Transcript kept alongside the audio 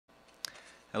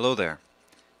Hello there.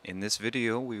 In this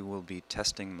video we will be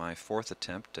testing my fourth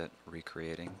attempt at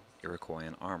recreating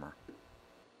Iroquoian armor.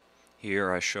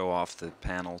 Here I show off the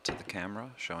panel to the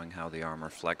camera, showing how the armor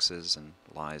flexes and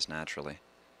lies naturally.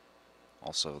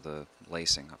 Also the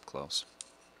lacing up close.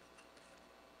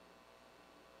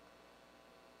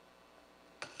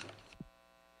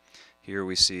 Here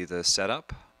we see the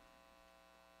setup.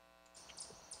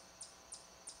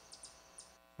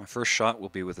 My first shot will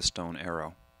be with a stone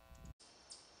arrow.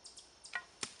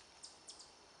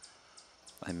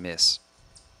 I miss.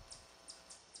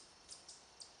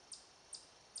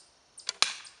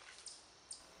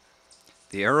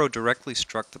 The arrow directly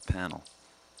struck the panel.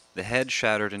 The head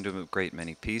shattered into a great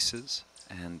many pieces,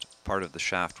 and part of the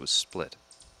shaft was split.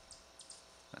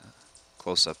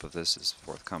 Close-up of this is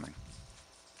forthcoming.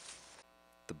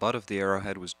 The butt of the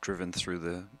arrowhead was driven through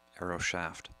the arrow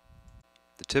shaft.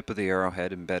 The tip of the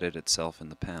arrowhead embedded itself in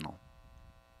the panel.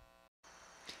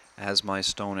 As my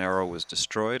stone arrow was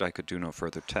destroyed, I could do no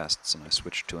further tests, and I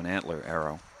switched to an antler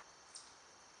arrow.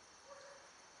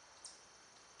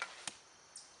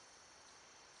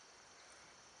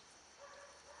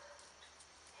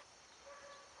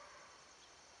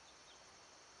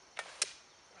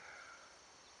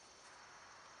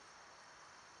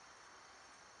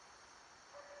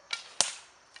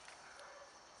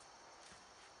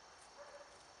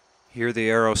 Here the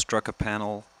arrow struck a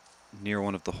panel near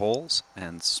one of the holes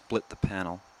and split the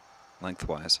panel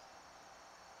lengthwise.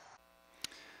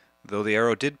 Though the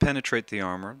arrow did penetrate the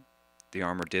armor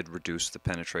did reduce the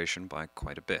penetration by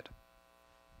quite a bit.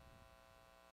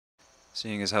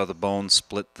 Seeing as how the bone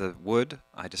split the wood,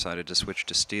 I decided to switch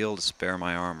to steel to spare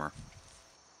my armor.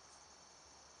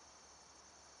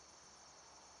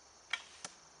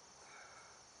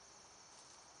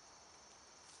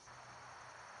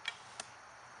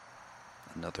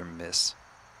 Another miss.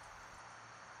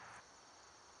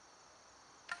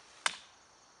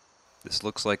 This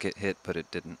looks like it hit, but it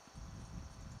didn't.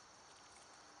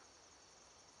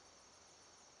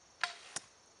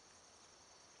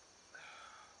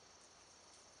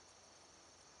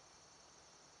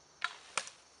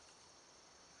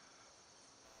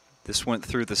 This went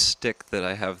through the stick that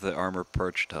I have the armor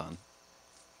perched on.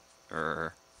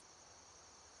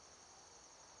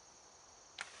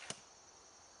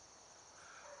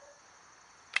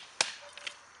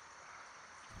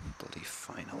 Bloody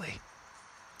finally.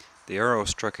 The arrow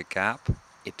struck a gap.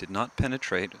 It did not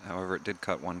penetrate, however it did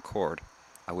cut one cord.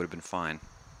 I would have been fine.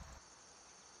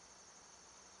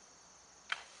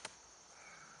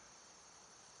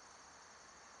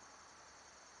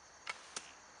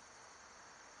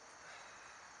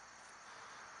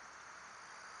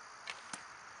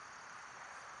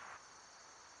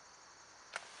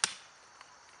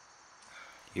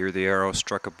 Here the arrow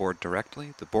struck a board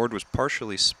directly. The board was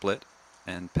partially split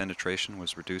and penetration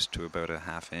was reduced to about a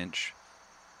 ½ inch.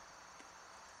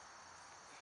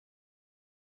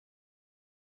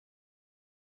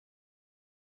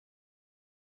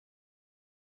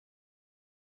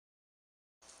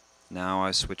 Now I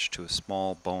switch to a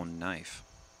small bone knife.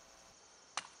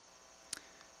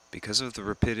 Because of the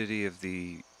rapidity of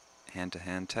the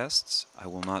hand-to-hand tests, I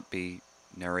will not be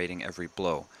narrating every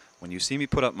blow. When you see me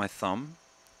put up my thumb,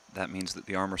 that means that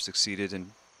the armor succeeded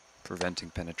in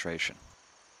preventing penetration.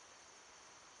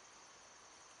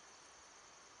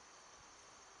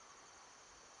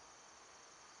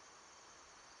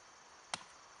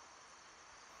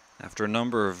 After a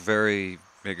number of very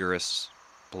vigorous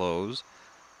blows,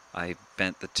 I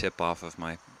bent the tip off of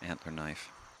my antler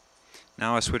knife.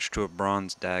 Now I switch to a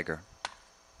bronze dagger.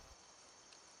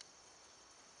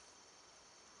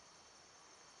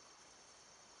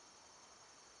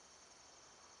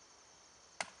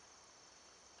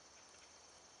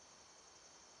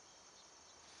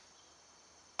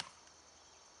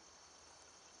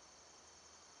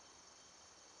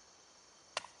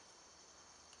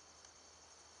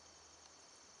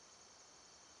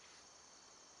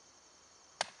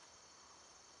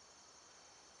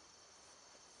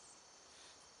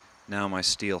 Now my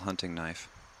steel hunting knife.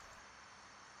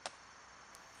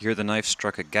 Here the knife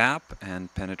struck a gap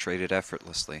and penetrated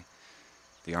effortlessly.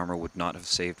 The armor would not have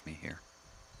saved me here.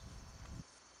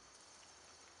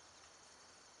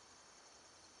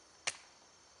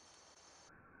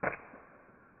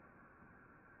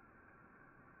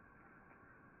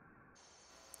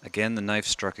 Again the knife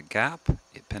struck a gap.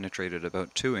 It penetrated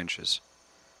about 2 inches.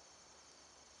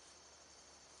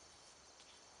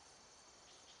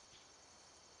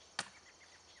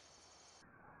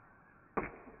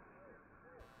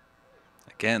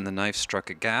 Again the knife struck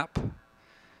a gap.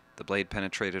 The blade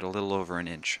penetrated a little over 1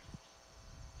 inch.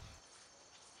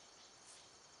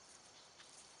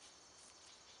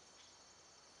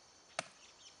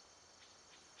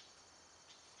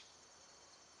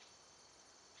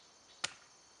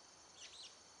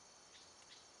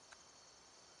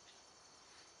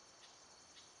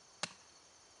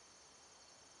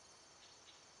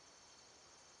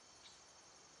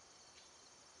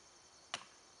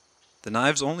 The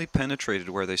knives only penetrated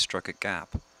where they struck a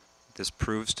gap. This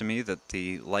proves to me that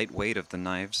the light weight of the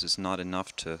knives is not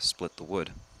enough to split the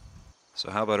wood.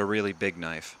 So how about a really big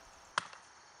knife?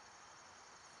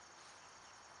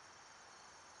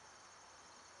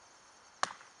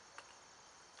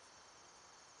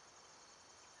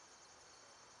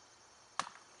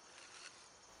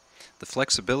 The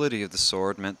flexibility of the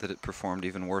sword meant that it performed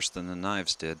even worse than the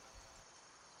knives did.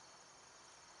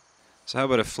 So how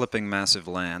about a flipping massive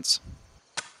lance?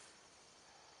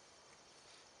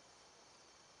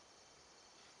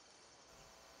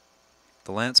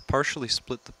 The lance partially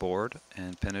split the board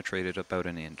and penetrated about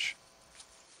an inch.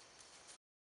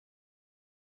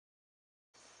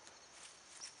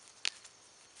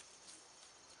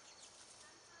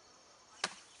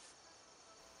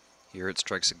 Here it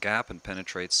strikes a gap and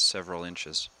penetrates several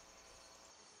inches.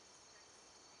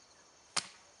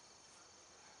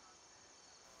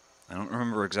 I don't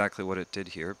remember exactly what it did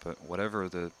here, but whatever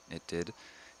it did,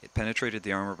 it penetrated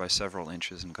the armor by several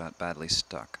inches and got badly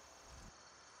stuck.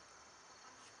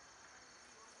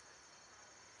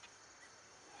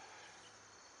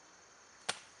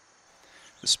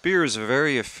 The spear is a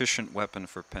very efficient weapon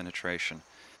for penetration.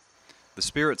 The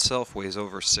spear itself weighs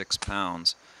over 6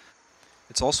 pounds.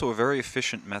 It's also a very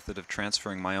efficient method of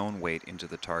transferring my own weight into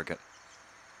the target.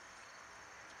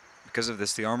 Because of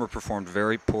this, the armor performed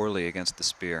very poorly against the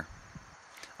spear.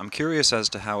 I'm curious as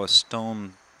to how a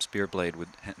stone spear blade would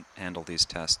handle these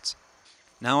tests.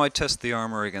 Now I test the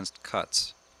armor against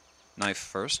cuts. Knife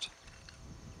first.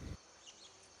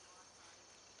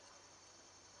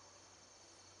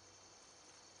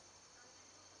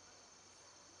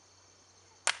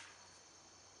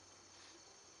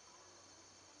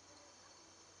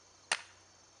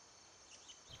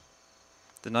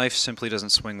 The knife simply doesn't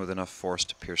swing with enough force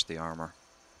to pierce the armor.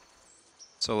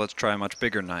 So let's try a much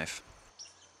bigger knife.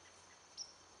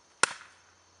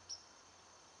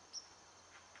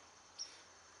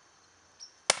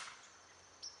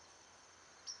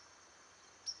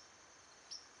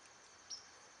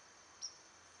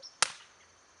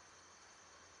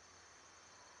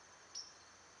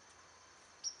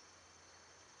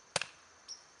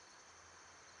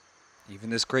 Even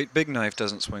this great big knife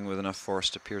doesn't swing with enough force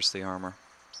to pierce the armor.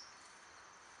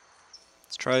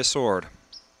 Let's try a sword.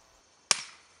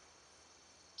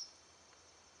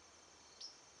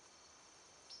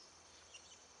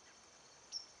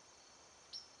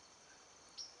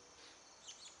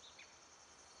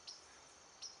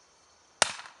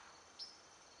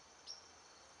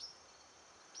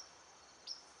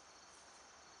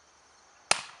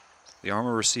 The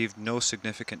armor received no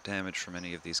significant damage from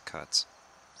any of these cuts.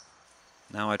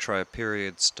 Now I try a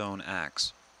period stone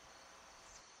axe.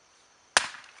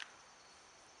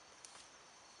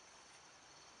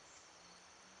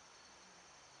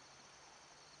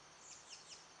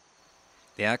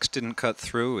 The axe didn't cut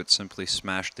through, it simply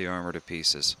smashed the armor to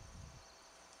pieces.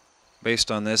 Based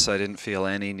on this, I didn't feel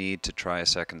any need to try a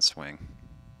second swing.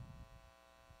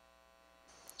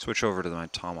 Switch over to my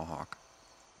Tomahawk.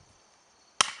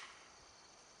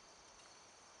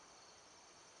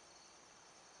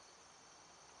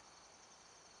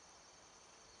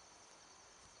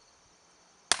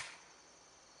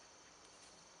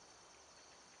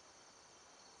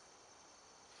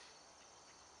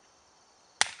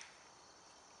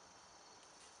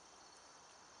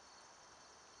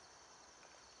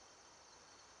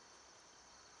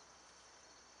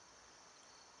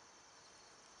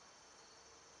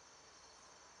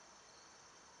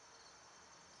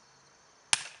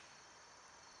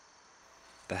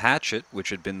 The hatchet, which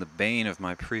had been the bane of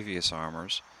my previous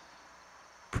armors,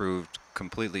 proved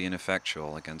completely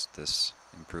ineffectual against this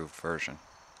improved version.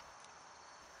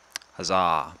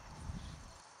 Huzzah!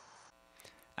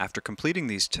 After completing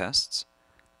these tests,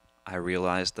 I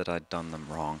realized that I'd done them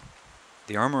wrong.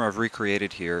 The armor I've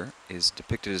recreated here is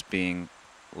depicted as being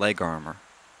leg armor.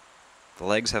 The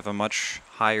legs have a much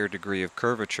higher degree of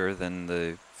curvature than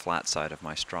the flat side of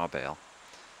my straw bale.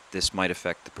 This might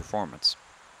affect the performance.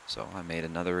 So I made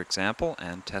another example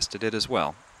and tested it as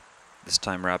well, this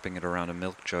time wrapping it around a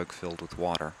milk jug filled with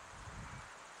water.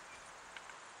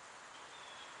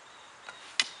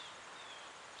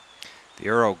 The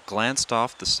arrow glanced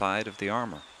off the side of the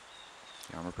armor.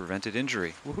 The armor prevented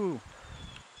injury. Woohoo!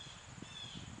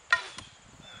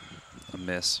 A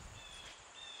miss.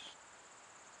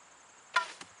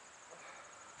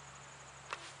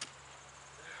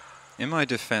 In my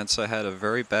defense, I had a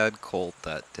very bad cold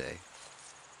that day.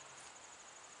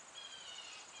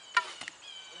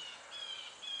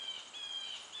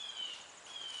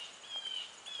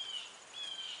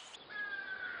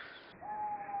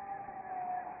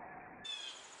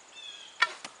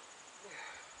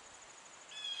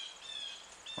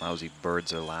 Lousy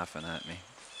birds are laughing at me.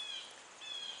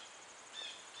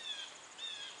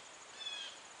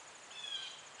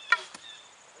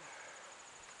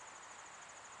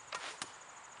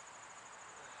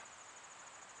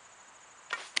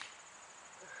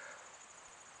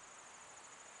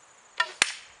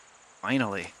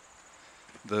 Finally!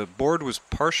 The board was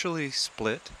partially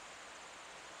split,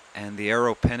 and the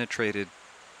arrow penetrated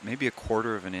maybe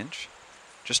 1/4 of an inch,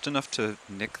 just enough to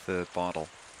nick the bottle.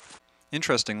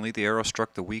 Interestingly, the arrow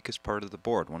struck the weakest part of the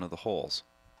board, one of the holes.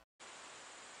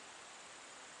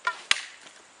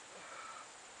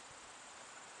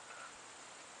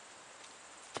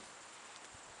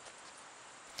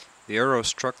 The arrow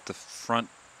struck the front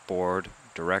board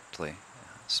directly,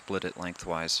 split it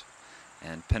lengthwise,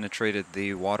 and penetrated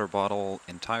the water bottle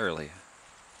entirely.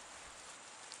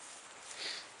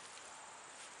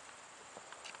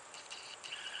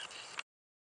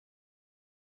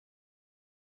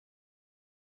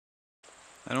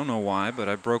 I don't know why, but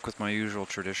I broke with my usual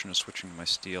tradition of switching to my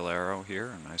steel arrow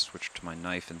here, and I switched to my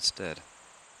knife instead.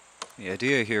 The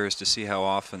idea here is to see how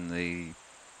often the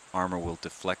armor will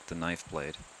deflect the knife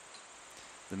blade.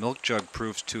 The milk jug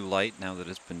proves too light now that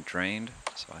it's been drained,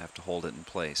 so I have to hold it in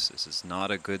place. This is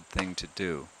not a good thing to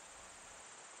do.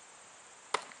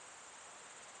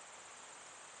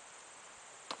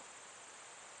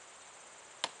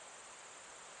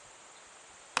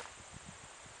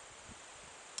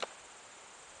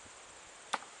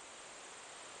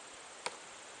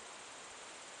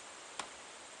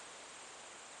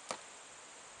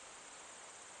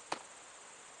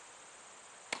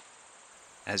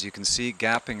 As you can see,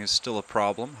 gapping is still a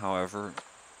problem. However,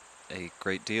 a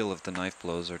great deal of the knife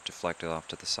blows are deflected off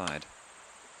to the side.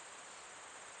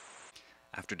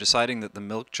 After deciding that the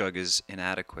milk jug is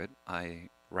inadequate,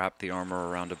 I wrap the armor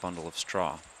around a bundle of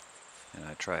straw, and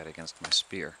I try it against my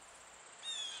spear.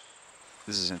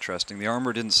 This is interesting. The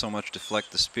armor didn't so much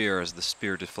deflect the spear as the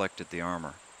spear deflected the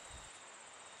armor.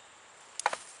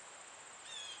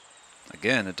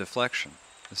 Again, a deflection.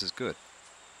 This is good.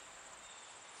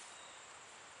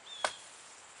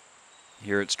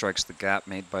 Here it strikes the gap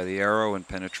made by the arrow and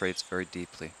penetrates very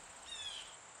deeply.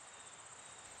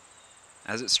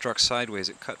 As it struck sideways,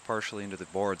 it cut partially into the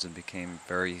boards and became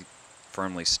very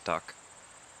firmly stuck.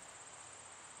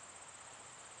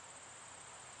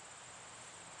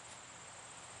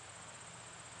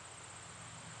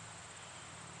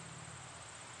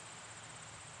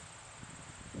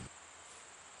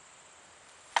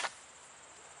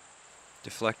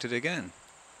 Deflected again.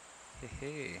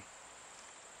 Hey.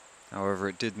 However,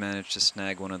 it did manage to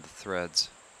snag one of the threads.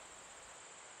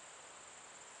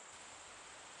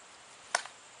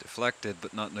 Deflected,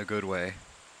 but not in a good way.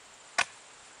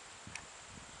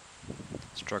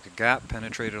 Struck a gap,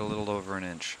 penetrated a little over an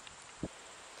inch.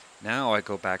 Now I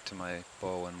go back to my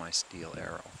bow and my steel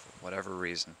arrow, for whatever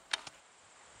reason.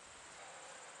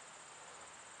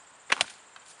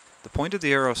 The point of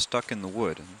the arrow stuck in the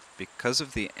wood, and because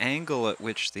of the angle at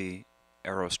which the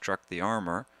arrow struck the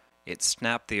armor, it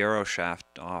snapped the arrow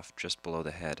shaft off just below the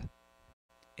head.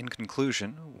 In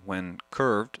conclusion, when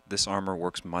curved, this armor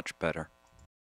works much better.